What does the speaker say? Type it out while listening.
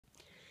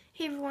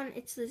Hey everyone,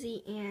 it's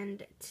Lizzie,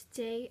 and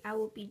today I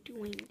will be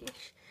doing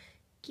this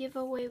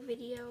giveaway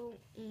video.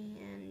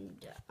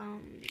 And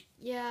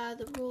yeah,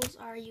 the rules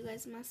are you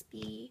guys must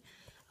be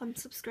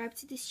subscribed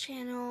to this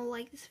channel,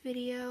 like this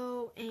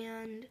video,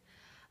 and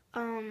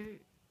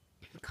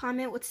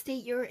comment what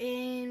state you're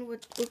in,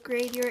 what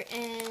grade you're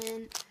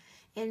in,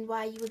 and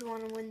why you would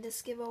want to win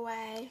this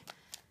giveaway.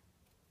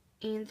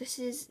 And this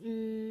is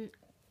an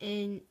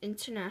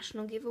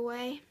international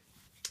giveaway,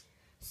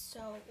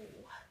 so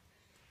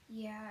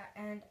yeah,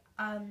 and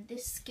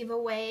this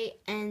giveaway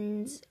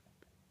ends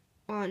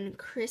on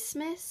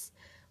Christmas,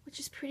 which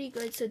is pretty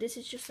good. So this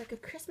is just like a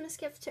Christmas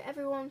gift to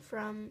everyone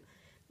from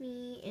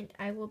me, and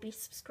I will be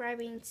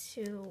subscribing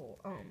to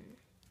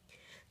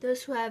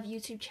those who have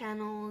YouTube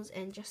channels,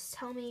 and just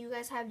tell me you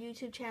guys have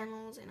YouTube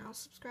channels and I'll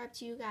subscribe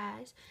to you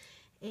guys.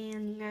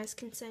 And you guys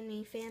can send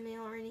me fan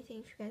mail or anything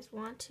if you guys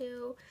want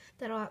to.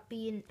 That'll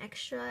be an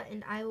extra,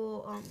 and I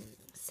will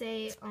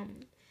say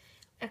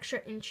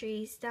extra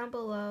entries down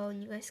below,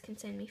 and you guys can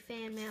send me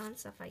fan mail and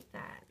stuff like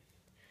that.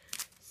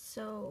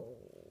 So,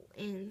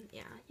 and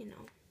yeah, you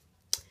know.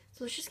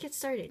 So let's just get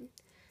started.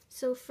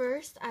 So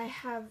first I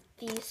have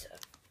these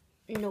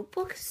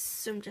notebooks,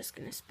 so I'm just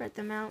gonna spread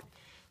them out.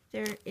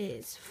 There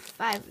is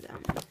 5 of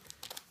them.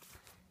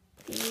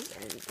 These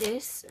and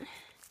this.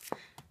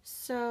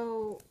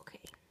 So, okay.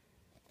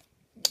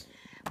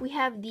 We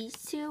have these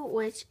 2,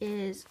 which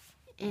is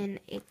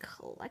in a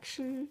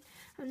collection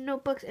of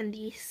notebooks, and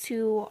these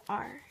 2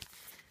 are,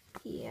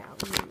 yeah,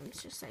 one of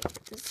them's just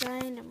like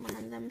designed and one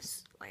of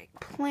them's like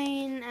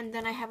plain. And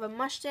then I have a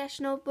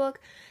mustache notebook.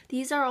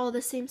 These are all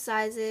the same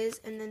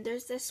sizes. And then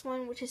there's this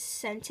one which is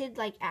scented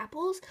like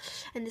apples,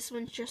 and this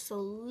one's just a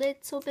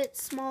little bit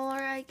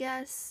smaller, I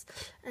guess.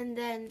 And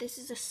then this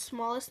is the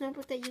smallest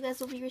notebook that you guys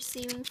will be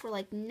receiving for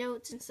like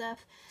notes and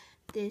stuff.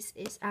 This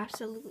is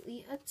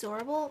absolutely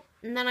adorable.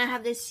 And then I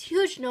have this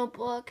huge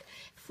notebook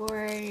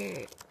for,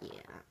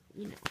 yeah,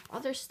 you know,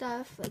 other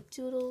stuff like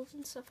doodles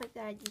and stuff like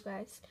that. You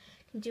guys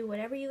can do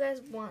whatever you guys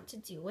want to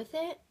do with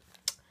it.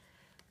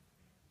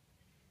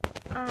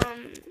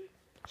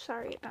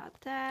 Sorry about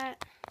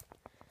that.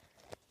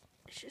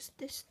 It's just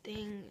this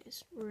thing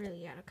is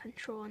really out of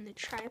control, and the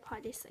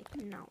tripod is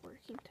like not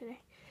working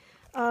today.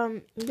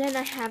 Then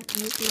I have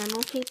these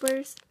memo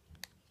papers.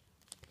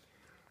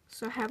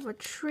 So I have a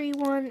tree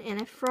one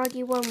and a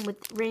froggy one with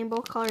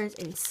rainbow colors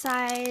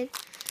inside.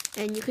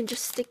 And you can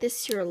just stick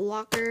this to your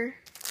locker.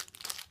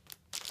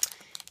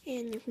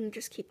 And you can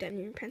just keep that in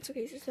your pencil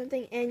case or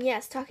something. And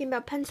yes, talking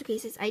about pencil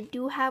cases, I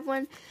do have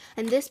one.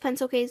 And this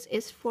pencil case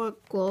is for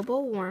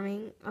global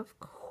warming, of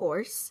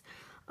course.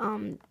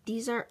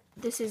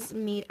 This is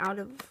made out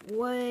of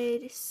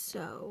wood.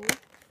 So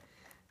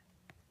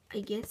I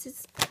guess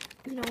it's,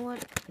 you know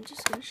what, I'm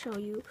just going to show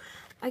you.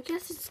 I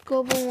guess it's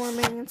global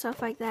warming and stuff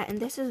like that. And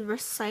this is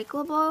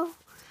recyclable,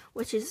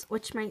 which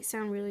might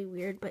sound really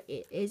weird, but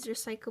it is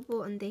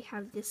recyclable. And they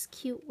have this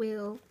cute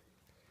wheel,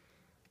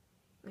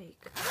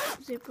 like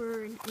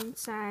zipper, and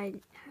inside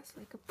has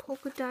like a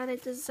polka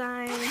dotted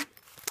design.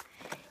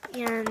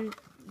 And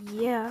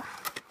yeah,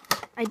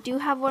 I do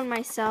have one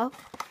myself.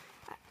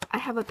 I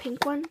have a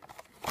pink one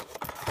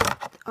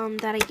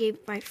that I gave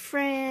my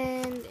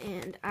friend,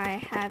 and I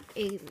have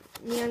a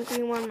neon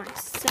green one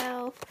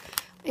myself.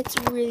 It's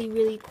really,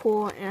 really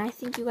cool, and I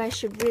think you guys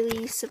should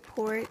really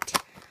support,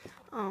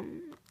 I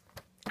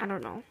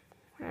don't know,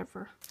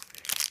 whatever.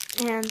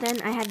 And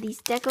then I have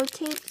these deco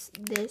tapes,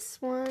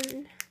 this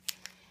one,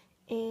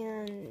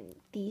 and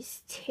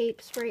these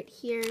tapes right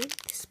here,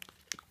 this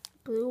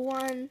blue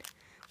one,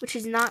 which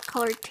is not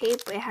colored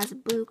tape, but it has a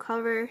blue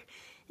cover,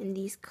 and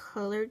these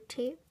colored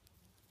tape.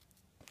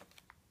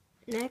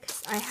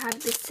 Next, I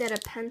have this set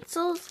of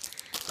pencils.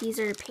 These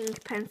are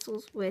pink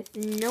pencils with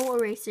no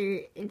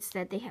eraser.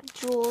 Instead, they have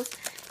jewels.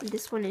 And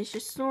this one is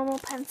just normal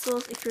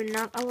pencils. If you're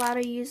not allowed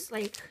to use,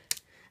 like,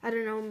 I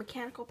don't know,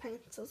 mechanical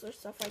pencils or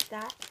stuff like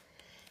that.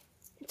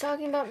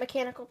 Talking about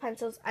mechanical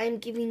pencils, I'm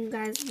giving you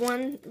guys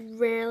one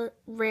rare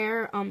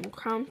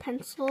crown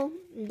pencil.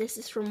 This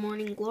is from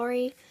Morning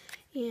Glory,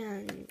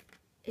 and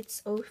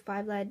it's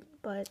 05 lead,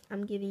 but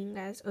I'm giving you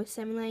guys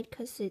 07 lead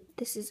because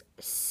this is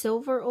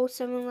silver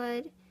 07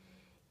 lead.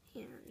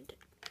 And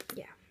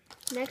yeah.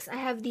 Next, I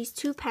have these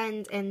 2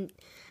 pens, and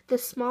the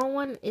small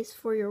one is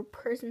for your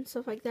purse and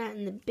stuff like that,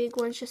 and the big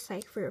one's just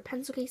like for your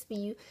pencil case.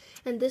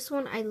 And this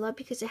one I love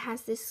because it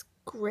has this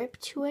grip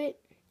to it,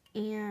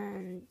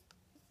 and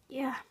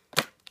yeah.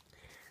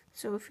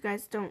 So if you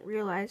guys don't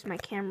realize, my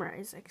camera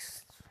is like,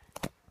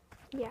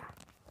 yeah,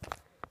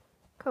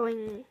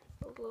 going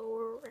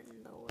lower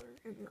and lower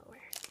and lower.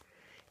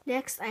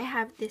 Next, I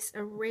have this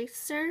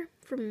eraser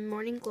from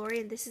Morning Glory,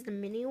 and this is the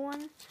mini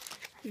one.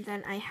 And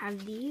then I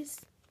have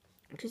these,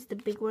 which is the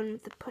big one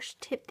with the push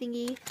tip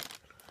thingy.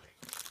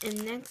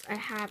 And next I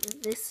have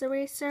this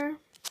eraser,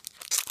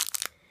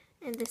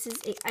 and this is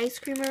a ice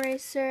cream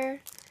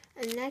eraser.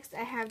 And next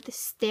I have this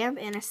stamp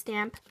and a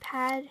stamp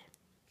pad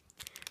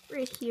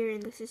right here,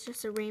 and this is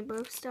just a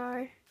rainbow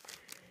star.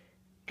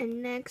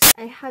 And next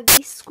I have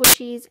these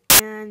squishies,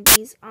 and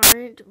these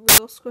aren't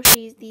real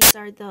squishies. These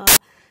are the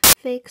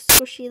fake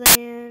squishy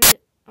land.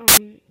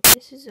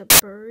 This is a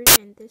bird,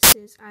 and this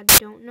is, I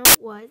don't know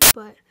what,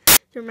 but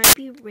there might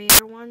be rare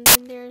ones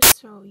in there,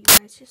 so you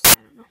guys just, I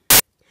don't know.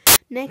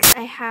 Next,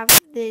 I have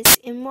this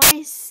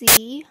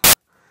NYC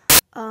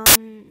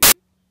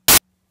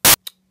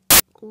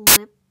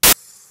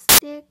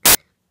lipstick,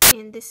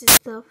 and this is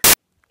the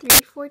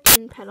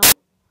 314 petal.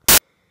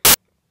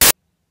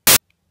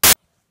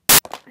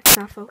 It's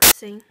not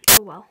focusing.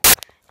 Oh well.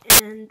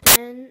 And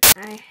then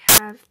I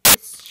have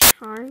this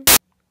charm.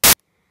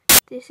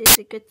 This is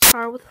a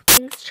guitar with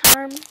wings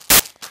charm,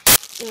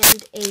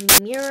 and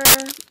a mirror,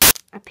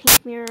 a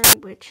pink mirror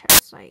which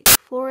has like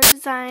floral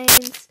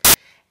designs.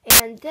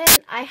 And then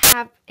I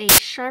have a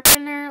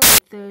sharpener,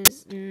 like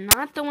those,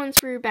 not the ones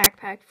for your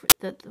backpack, for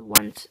the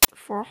ones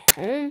for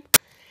home.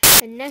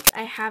 And next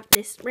I have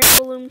this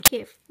rainbow balloon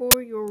kit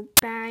for your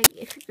bag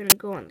if you're gonna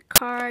go on the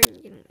car and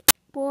you're getting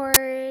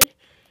bored.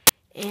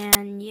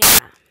 And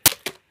yeah.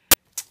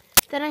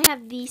 Then I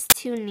have these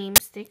two name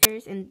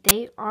stickers, and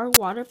they are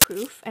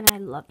waterproof, and I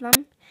love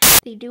them.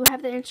 They do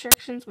have the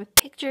instructions with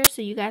pictures,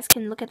 so you guys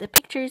can look at the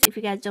pictures if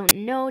you guys don't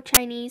know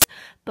Chinese,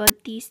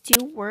 but these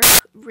two work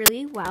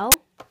really well.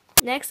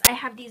 Next, I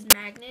have these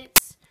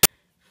magnets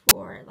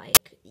for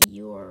like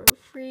your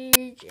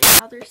fridge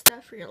and other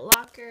stuff for your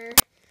locker.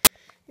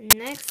 And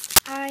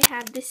next, I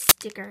have this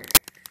sticker,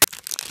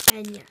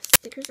 and yes,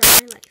 stickers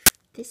are my life.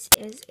 This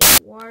is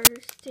a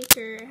water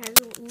sticker. It has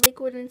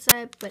liquid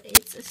inside, but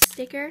it's a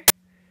sticker.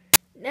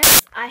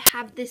 Next, I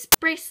have this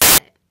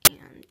bracelet,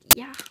 and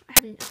yeah, I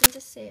have nothing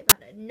to say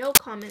about it. No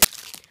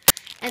comments.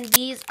 And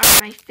these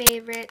are my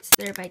favorites.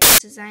 They're by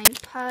Design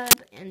Pub,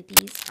 and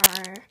these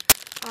are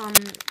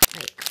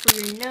like for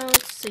your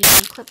notes, so you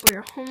can clip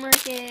where your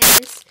homework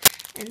is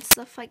and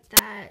stuff like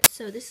that.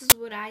 So this is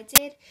what I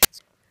did.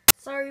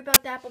 Sorry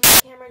about that, but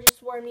my camera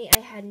just warned me I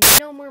had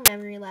no more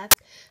memory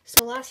left.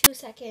 So last few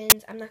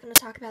seconds, I'm not going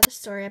to talk about the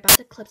story about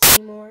the clips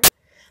anymore.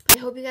 But I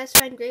hope you guys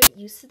find great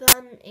use of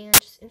them and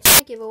just enter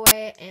my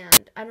giveaway.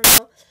 And I don't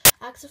know,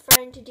 ask a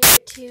friend to do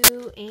it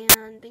too.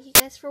 And thank you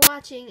guys for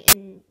watching.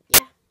 And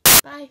yeah,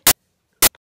 bye.